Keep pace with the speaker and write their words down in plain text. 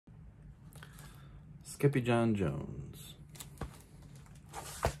Skippyjon Jones.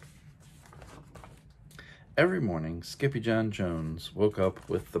 Every morning, Skippyjon Jones woke up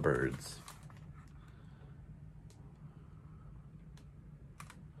with the birds.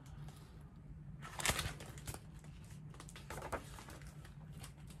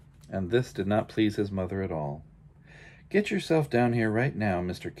 And this did not please his mother at all. "Get yourself down here right now,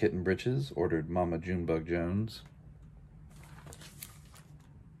 Mr. Kitten Britches," ordered Mama Junebug Jones.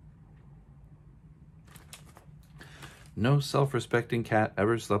 "No self-respecting cat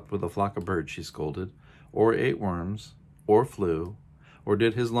ever slept with a flock of birds," she scolded, "or ate worms, or flew, or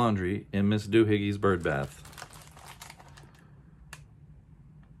did his laundry in Miss Doohiggy's bird bath."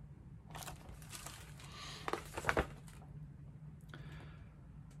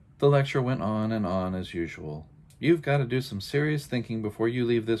 The lecture went on and on as usual. "You've got to do some serious thinking before you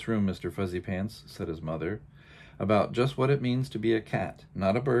leave this room, Mr. Fuzzy Pants," said his mother, "about just what it means to be a cat,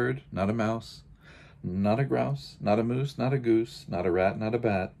 not a bird, not a mouse, not a grouse, not a moose, not a goose, not a rat, not a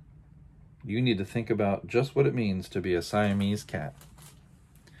bat. You need to think about just what it means to be a Siamese cat.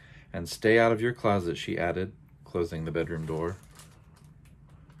 And stay out of your closet," she added, closing the bedroom door.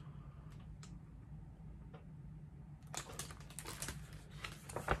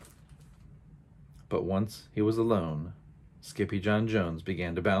 But once he was alone, Skippyjon Jones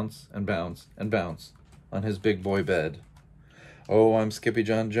began to bounce and bounce and bounce on his big boy bed. "Oh, I'm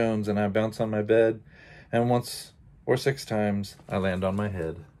Skippyjon Jones, and I bounce on my bed, and once or 6 times I land on my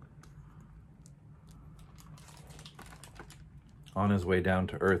head." On his way down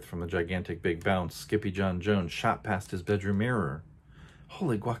to earth from the gigantic big bounce, Skippyjon Jones shot past his bedroom mirror.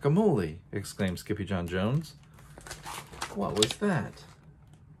 "Holy guacamole!" exclaimed Skippyjon Jones. "What was that?"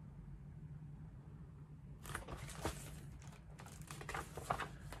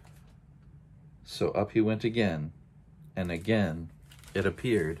 So up he went again, and again it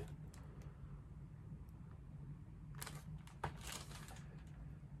appeared.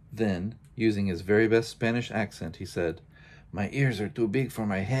 Then, using his very best Spanish accent, he said, "My ears are too big for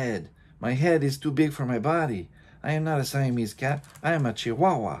my head. My head is too big for my body. I am not a Siamese cat. I am a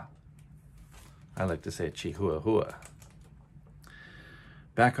Chihuahua." I like to say Chihuahua.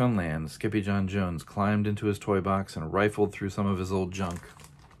 Back on land, Skippyjon Jones climbed into his toy box and rifled through some of his old junk.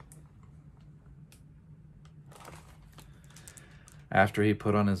 After he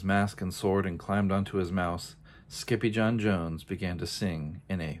put on his mask and sword and climbed onto his mouse, Skippyjon Jones began to sing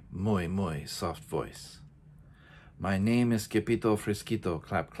in a muy soft voice. "My name is Skippito Frisquito,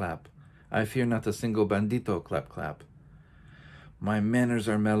 clap clap. I fear not a single bandito, clap clap. My manners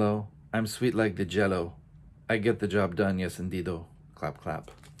are mellow. I'm sweet like the jello. I get the job done, yes indeedo, clap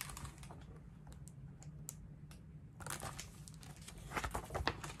clap."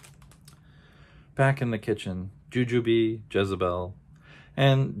 Back in the kitchen, Jujubee, Jezebel,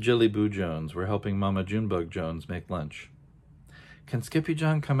 and Jillyboo Jones were helping Mama Junebug Jones make lunch. "Can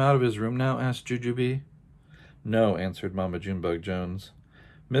Skippyjon come out of his room now?" asked Jujubee. "No," answered Mama Junebug Jones.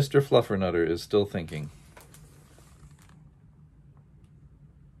 "Mr. Fluffernutter is still thinking."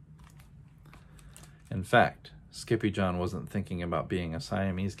 In fact, Skippyjon wasn't thinking about being a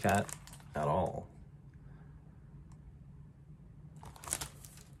Siamese cat at all.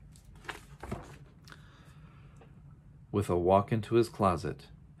 With a walk into his closet,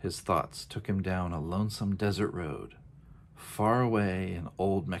 his thoughts took him down a lonesome desert road, far away in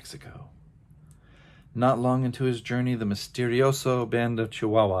old Mexico. Not long into his journey, the misterioso band of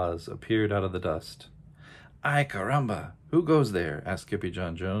Chihuahuas appeared out of the dust. "Ay caramba, who goes there?" asked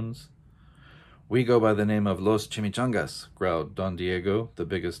Skippyjon Jones. "We go by the name of Los Chimichangas," growled Don Diego, the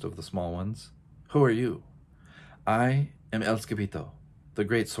biggest of the small ones. "Who are you?" "I am El Skippito, the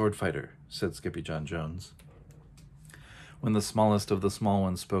great sword fighter," said Skippyjon Jones. When the smallest of the small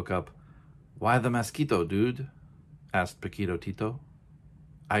ones spoke up, "Why the mosquito, dude?" asked Paquito Tito.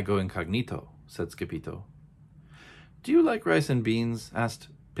 "I go incognito," said Skippito. "Do you like rice and beans?" asked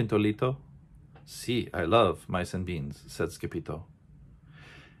Pintolito. "Si, I love mice and beans," said Skippito.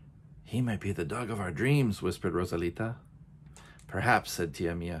 "He might be the dog of our dreams," whispered Rosalita. "Perhaps," said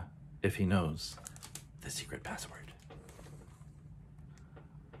Tia Mia, "if he knows the secret password."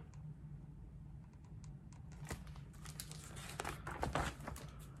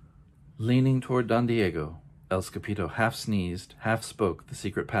 Leaning toward Don Diego, El Skippito half sneezed, half spoke the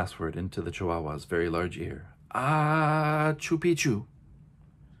secret password into the Chihuahua's very large ear. "Ah, chupichu."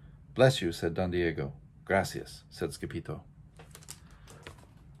 "Bless you," said Don Diego. "Gracias," said Skippito.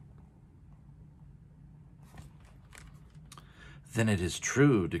 "Then it is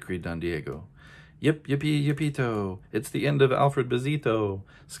true," decreed Don Diego. "Yip, yippee, yippito. It's the end of Alfred Bezito.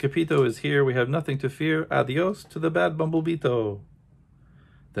 Skippito is here. We have nothing to fear. Adios to the bad bumblebeeto."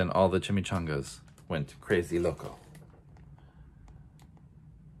 Then all the chimichangas went crazy loco.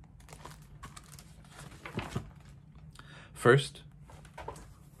 First,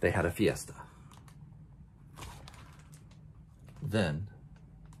 they had a fiesta. Then,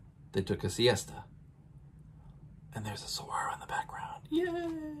 they took a siesta. And there's a saguaro in the background.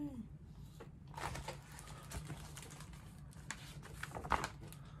 Yay!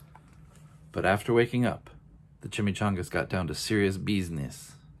 But after waking up, the chimichangas got down to serious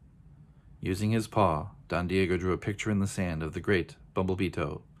business. Using his paw, Don Diego drew a picture in the sand of the great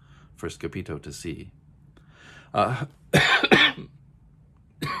Bumblebito for Skippyjon to see. A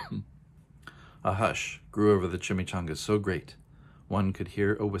hush grew over the chimichangas so great, one could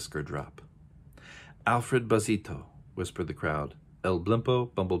hear a whisker drop. Alfred Buzzito, whispered the crowd. El Blimpo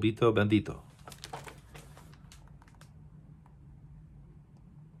Bumblebito Bandito.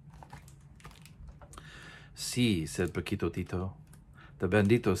 Si, said Paquito Tito. The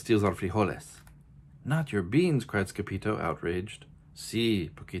bandito steals our frijoles. Not your beans, cried Skippyjon, outraged. Si,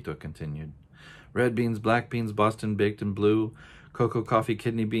 Paquito continued. Red beans, black beans, Boston baked and blue, cocoa, coffee,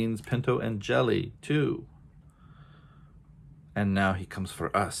 kidney beans, pinto, and jelly, too. And now he comes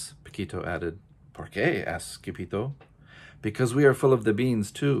for us, Paquito added. ¿Por qué? asked Skippyjon. Because we are full of the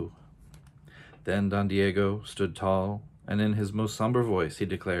beans, too. Then Don Diego stood tall, and in his most somber voice he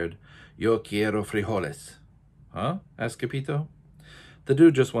declared, Yo quiero frijoles. Huh? asked Skippyjon. The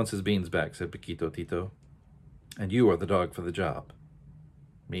dude just wants his beans back, said Paquito Tito. And you are the dog for the job.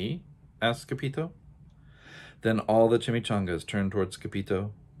 Me? asked Skippyjon. Then all the chimichangas turned towards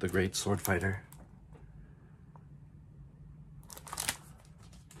Skippyjon, the great sword fighter.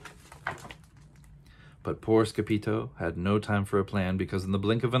 But poor Skippyjon had no time for a plan because in the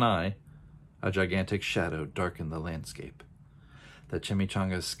blink of an eye, a gigantic shadow darkened the landscape. The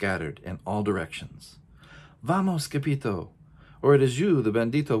chimichangas scattered in all directions. Vamos, Skippyjon, or it is you the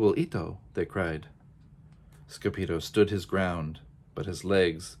bandito will eato, they cried. Skippyjon stood his ground, but his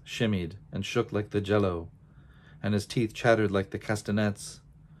legs shimmied and shook like the jello, and his teeth chattered like the castanets.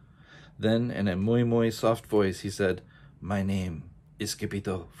 Then, in a muy soft voice, he said, My name is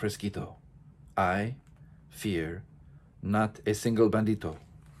Skippyjon Fresquito. I fear not a single bandito.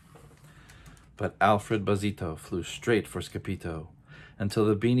 But Alfred Buzzito flew straight for Skippyjon, until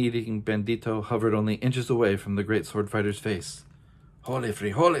the bean-eating bandito hovered only inches away from the great sword fighter's face. Holy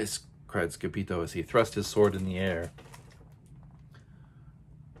frijoles! cried Skippyjon as he thrust his sword in the air.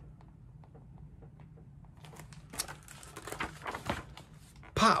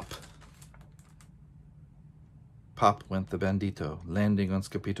 Pop! Pop went the bandito, landing on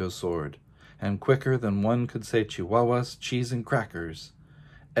Skippyjon's sword, and quicker than one could say chihuahuas, cheese, and crackers,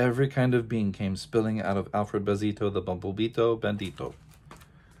 every kind of bean came spilling out of Alfred Buzzito the Bumblebito bandito.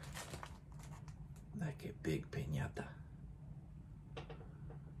 Like a big piñata.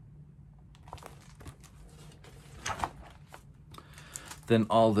 Then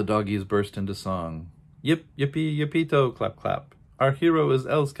all the doggies burst into song. Yip, yippee, yippito, clap, clap. Our hero is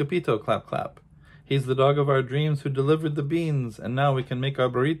El Skippyjon, clap, clap. He's the dog of our dreams who delivered the beans, and now we can make our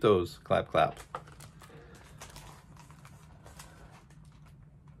burritos, clap, clap.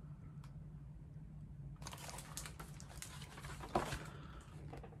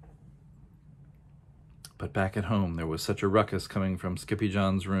 But back at home, there was such a ruckus coming from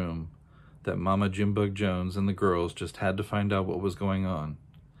Skippyjon's room that Mama Junebug Jones and the girls just had to find out what was going on.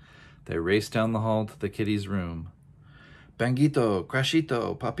 They raced down the hall to the kitty's room. Banguito,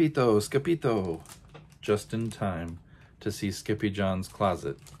 Crashito, Papito, Skippyjon, just in time to see Skippyjon's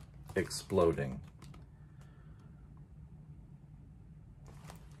closet exploding.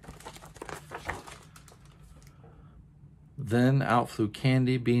 Then out flew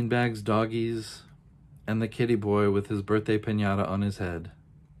candy, beanbags, doggies, and the kitty boy with his birthday piñata on his head.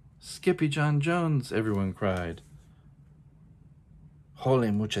 Skippyjon Jones, everyone cried. Holy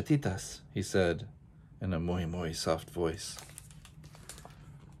muchachititas, he said in a muy soft voice.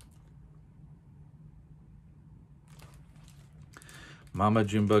 Mama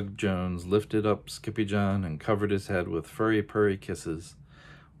Junebug Jones lifted up Skippyjon and covered his head with furry purry kisses.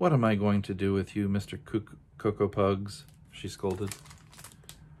 What am I going to do with you, Mr. Cocoa Pugs? She scolded.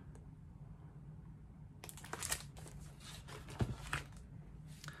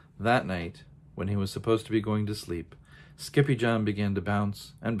 That night, when he was supposed to be going to sleep, Skippyjon began to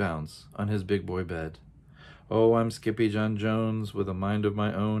bounce and bounce on his big boy bed. Oh, I'm Skippyjon Jones with a mind of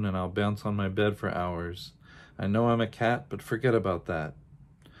my own, and I'll bounce on my bed for hours. I know I'm a cat, but forget about that.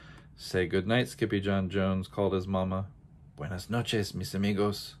 Say good night, Skippyjon Jones, called his mama. Buenas noches, mis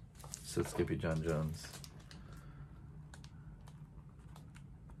amigos, said Skippyjon Jones.